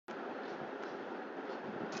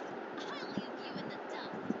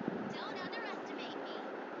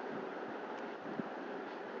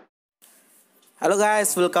Hello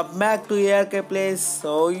guys, welcome back to TRCKS.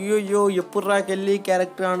 ஐயோ எப்படா Kelly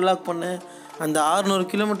character unlock பண்ணேன். அந்த 600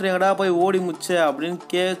 கிலோமீட்டர் எங்கடா போய் ஓடி முச்சே அப்படின்னு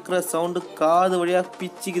கேட்குற சவுண்டு காது வழியாக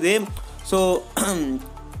பிச்சுக்குது. ஸோ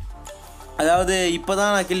அதாவது இப்போ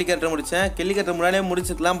தான் நான் கில்லி கேரக்டர் முடித்தேன். கில்லி கேரக்டர் முன்னாடியே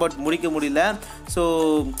முடிச்சிருக்கலாம், பட் முடிக்க முடியல. ஸோ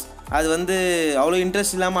அது வந்து அவ்வளோ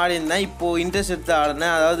இன்ட்ரெஸ்ட் இல்லாமல் ஆடிருந்தேன். இப்போது இன்ட்ரெஸ்ட் எடுத்து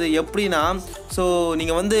ஆடினேன். அதாவது எப்படின்னா, ஸோ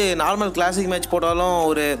நீங்கள் வந்து நார்மல் கிளாசிக் மேட்ச் போட்டாலும்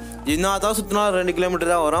ஒரு இன்னும் சுற்றினாலும் 2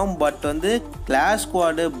 கிலோமீட்டர் தான் வரும். பட் வந்து கிளாஸ்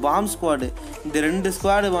ஸ்குவாடு, பாம் ஸ்குவாடு,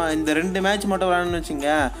 இந்த ரெண்டு மேட்ச் மட்டும் விளாடணும்னு வச்சுங்க,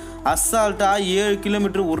 அசால்ட்டாக 7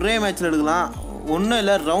 கிலோமீட்டர் ஒரே மேட்ச்சில் எடுக்கலாம். ஒன்றும்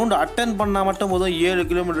இல்லை, ரவுண்டு அட்டன் பண்ணால் மட்டும் போதும் 7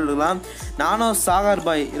 கிலோமீட்டர் எடுக்கலாம். நானும் சாகர்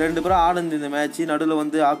பாய் 2 பேரும் ஆடுந்து இந்த மேட்ச்சு. நடுவில்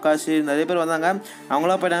வந்து ஆகாஷ் நிறைய பேர் வந்தாங்க,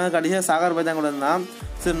 அவங்களாம் போயிட்டாங்க. கடைசியாக சாகர் பாய் தான் கூட இருந்தான்.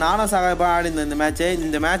 சரி, நானும் சாகர் பாய் ஆடிந்தேன் இந்த மேட்ச்சு.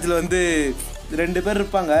 இந்த மேட்ச்சில் வந்து 2 பேர்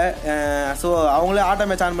இருப்பாங்க. ஸோ அவங்களே ஆட்டோ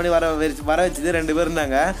மேட்ச் ஆன் பண்ணி வர வச்சுது 2 பேர்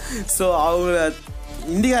இருந்தாங்க. ஸோ அவங்க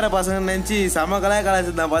இந்திக்கார பசங்க நினச்சி செம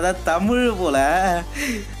கலாச்சிருந்தான். பார்த்தா தமிழ் போல்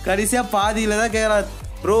கடைசியாக பாதியில் தான் கேட்குறா,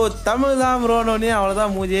 ப்ரோ தமிழ் தான் ப்ரோனோடனே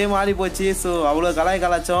அவ்வளோதான் மூஞ்சியே மாறி போச்சு. ஸோ அவ்வளோ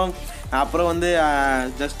கலாச்சோம். அப்புறம் வந்து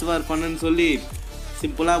ஜஸ்ட் வார் பண்ணுன்னு சொல்லி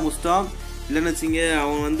சிம்பிளாக முடிச்சிட்டோம். இல்லைன்னு வச்சிங்க,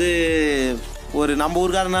 அவங்க வந்து ஒரு நம்ம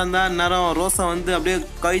ஊருக்காரனாக இருந்தால் நேரம் ரோசா வந்து அப்படியே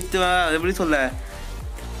கழித்து எப்படி சொல்ல,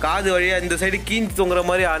 காது வழியாக இந்த சைடு கீஞ்சி தொங்குற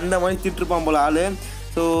மாதிரி அந்த மாதிரி திட்டுருப்பான் போல் ஆள்.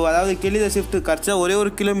 ஸோ அதாவது கெல்லி த ஷிஃப்ட் கரெக்டாக ஒரே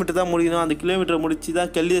ஒரு கிலோமீட்டர் தான் முடிக்கணும். அந்த கிலோமீட்டரை முடிச்சு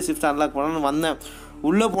தான் கெல்லி த ஷிஃப்ட் அன்லாக் பண்ணணும்னு வந்தேன்.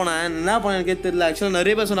 உள்ளே போனேன், என்ன பண்ணேன்கே தெரியல. ஆக்சுவலாக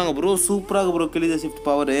நிறைய பேர் சொன்னாங்க, ப்ரோ சூப்பராக இருக்குது ப்ரோ கெல்லி த ஷிஃப்ட்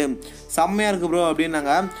பவர், செம்மையாக இருக்குது ப்ரோ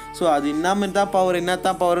அப்படின்னாங்க. ஸோ அது என்னமாரி தான் பவர், என்ன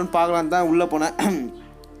தான் பவர்னு பார்க்கலான்னு தான் உள்ளே போனேன்.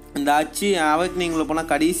 இந்த அவைக்னிங் உள்ள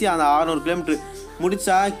போனால் கடைசி அந்த 600 கிலோமீட்டர்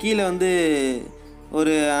முடித்தா கீழே வந்து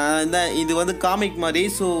ஒரு இது வந்து காமிக் மாதிரி.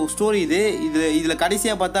 ஸோ ஸ்டோரி இதில்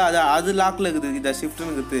கடைசியாக பார்த்தா அது லாக்கில் இருக்குது, இந்த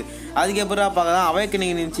ஷிஃப்ட்னு இருக்குது. அதுக்கப்புறம் பார்க்கலாம்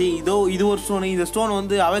அவைக்கனிங் இருந்துச்சு. இது ஒரு ஸ்டோனு. இந்த ஸ்டோன்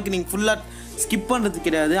வந்து அவைக்கனிங் ஃபுல்லாக ஸ்கிப் பண்ணுறது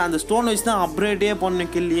கிடையாது. அந்த ஸ்டோன் வச்சு தான் அப்கிரேடே பண்ண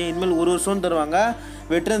கில்லியே. இனிமேல் ஒரு ஸ்டோன் தருவாங்க.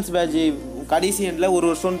 வெட்ரன்ஸ் பேட்ச் கடைசி எண்டில் ஒரு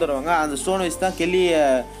ஸ்டோன் தருவாங்க. அந்த ஸ்டோன் வச்சு தான் கெல்லியை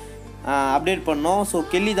அப்டேட் பண்ணோம். ஸோ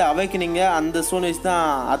கெல்லி த அவைக்கனிங்க அந்த ஸ்டோன் வச்சு தான்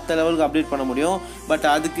அத்த லெவலுக்கு அப்டேட் பண்ண முடியும். பட்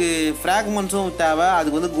அதுக்கு ஃப்ராக்மெண்ட்ஸும் தேவை.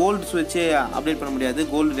 அதுக்கு வந்து கோல்ட்ஸ் வச்சு அப்டேட் பண்ண முடியாது,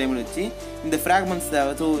 கோல்டு டைமண்ட் வச்சு. இந்த ஃப்ராக்மெண்ட்ஸ்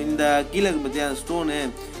தேவை. ஸோ இந்த கீழே இருக்கு பற்றி அந்த ஸ்டோனு,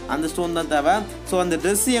 அந்த ஸ்டோன் தான் தேவை. ஸோ அந்த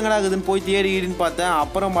ட்ரெஸ்ஸு எங்கடா இருக்குதுன்னு போய் தேடின்னு பார்த்தேன்.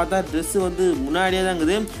 அப்புறம் பார்த்தா ட்ரெஸ்ஸு வந்து முன்னாடியே தான்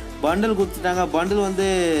இருக்குது. பண்டில் கொடுத்துட்டாங்க. பண்டில் வந்து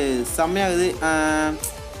செம்மையாகுது.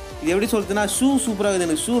 இது எப்படி சொல்லுதுன்னா, ஷூ சூப்பராக இருக்குது.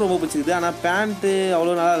 எனக்கு ஷூ ரொம்ப பிடிச்சிருக்குது. ஆனால் பேண்ட்டு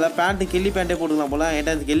அவ்வளோ நல்லா இல்லை. பேண்ட்டு கெல்லி பேண்ட்டே போட்டுக்கலாம் போல்.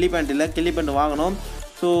 என்கிட்ட கெல்லி பேண்ட் இல்லை, கெல்லி பேண்ட் வாங்கணும்.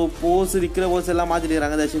 ஸோ இருக்கிற போஸ் எல்லாம்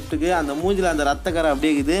மாற்றிட்டுருக்காங்க இந்த ஷிஃப்ட்டுக்கு. அந்த மூஞ்சில் அந்த ரத்தக்கரை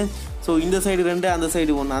அப்படியே இருக்குது. ஸோ இந்த சைடு 2, அந்த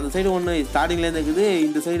சைடு 1. அந்த சைடு 1 ஸ்டார்டிங்லேருந்து இருக்குது.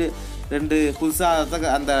 இந்த சைடு 2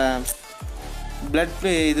 புதுசாக அந்த பிளட்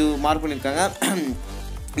இது மார்க் பண்ணியிருக்காங்க.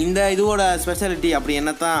 இந்த இதோட ஸ்பெஷாலிட்டி அப்படி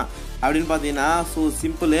என்னத்தான் அப்படின்னு பார்த்தீங்கன்னா, ஸோ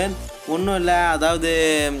சிம்பிள் ஒன்றும் இல்லை. அதாவது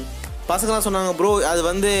பசங்களாம் சொன்னாங்க, ப்ரோ அது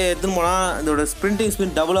வந்து எடுத்துன்னு போனால் இதோட ஸ்ப்ரிண்டிங்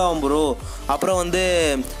ஸ்பின் டபுள் ஆகும் ப்ரோ. அப்புறம் வந்து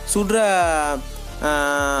சுடுற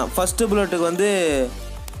ஃபஸ்ட்டு புல்லட்டுக்கு வந்து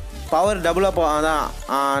பவர் டபுளாக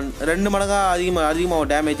தான் 2 மடங்காக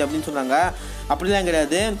அதிகமாகும் டேமேஜ் அப்படின்னு சொன்னாங்க. அப்படிலாம்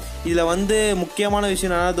கிடையாது. இதில் வந்து முக்கியமான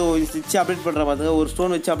விஷயம் என்னன்னா, வச்சு அப்டேட் பண்ணுறேன் பார்த்துங்க. ஒரு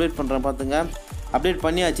ஸ்டோன் வச்சு அப்டேட் பண்ணுறேன் பார்த்துங்க. அப்டேட்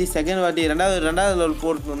பண்ணியாச்சு. செகண்ட் வாட்டி ரெண்டாவது லெவல்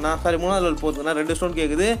போட்டுனா, மூணாவது லெவல் போட்டுனா 2 ஸ்டோன்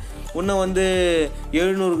கேட்குது. இன்னும் வந்து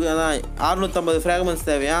 700 அதான் 650 ஃப்ராக்மெண்ட்ஸ்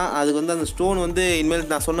தேவையா. அதுக்கு வந்து அந்த ஸ்டோன் வந்து இனிமேல்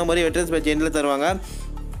நான் சொன்ன மாதிரி வெட்ரன்ஸ் பேட்ச் எண்டில் தருவாங்க.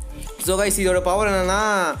 ஸோ கைஸ், இதோட பவர் என்னென்னா,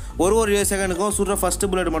 ஒரு செகண்டுக்கும் சுடுற ஃபஸ்ட்டு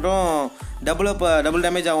புல்லட் மட்டும் டபுள்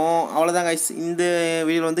டேமேஜ் ஆகும். அவ்வளோதான் கைஸ். இந்த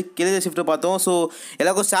வீடியோவில் வந்து கெல்லி த ஷிஃப்ட்டை பார்த்தோம். ஸோ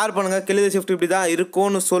எல்லாருக்கும் ஷேர் பண்ணுங்கள். கெல்லி த ஷிஃப்ட் இப்படி தான்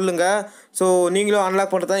இருக்கும்னு சொல்லுங்கள். ஸோ நீங்களும்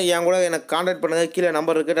அன்லாக் பண்ணுறது என் கூட எனக்கு கான்டாக்ட் பண்ணுங்கள். கீழே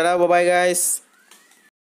நம்பர் இருக்குது. டடா பாய் கைஸ்.